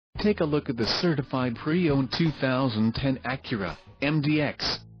Take a look at the certified pre-owned 2010 Acura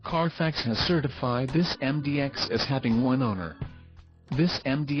MDX. Carfax has certified this MDX as having one owner. This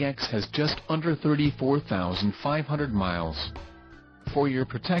MDX has just under 34,500 miles. For your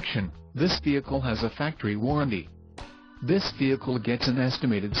protection, this vehicle has a factory warranty. This vehicle gets an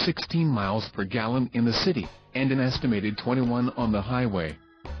estimated 16 miles per gallon in the city, and an estimated 21 on the highway.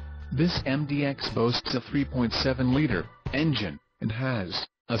 This MDX boasts a 3.7-liter engine, and has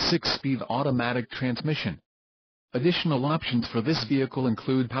a 6-speed automatic transmission. Additional options for this vehicle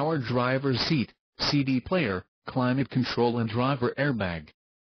include power driver's seat, CD player, climate control and driver airbag.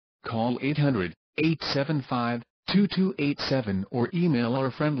 Call 800-875-2287 or email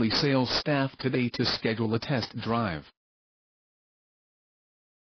our friendly sales staff today to schedule a test drive.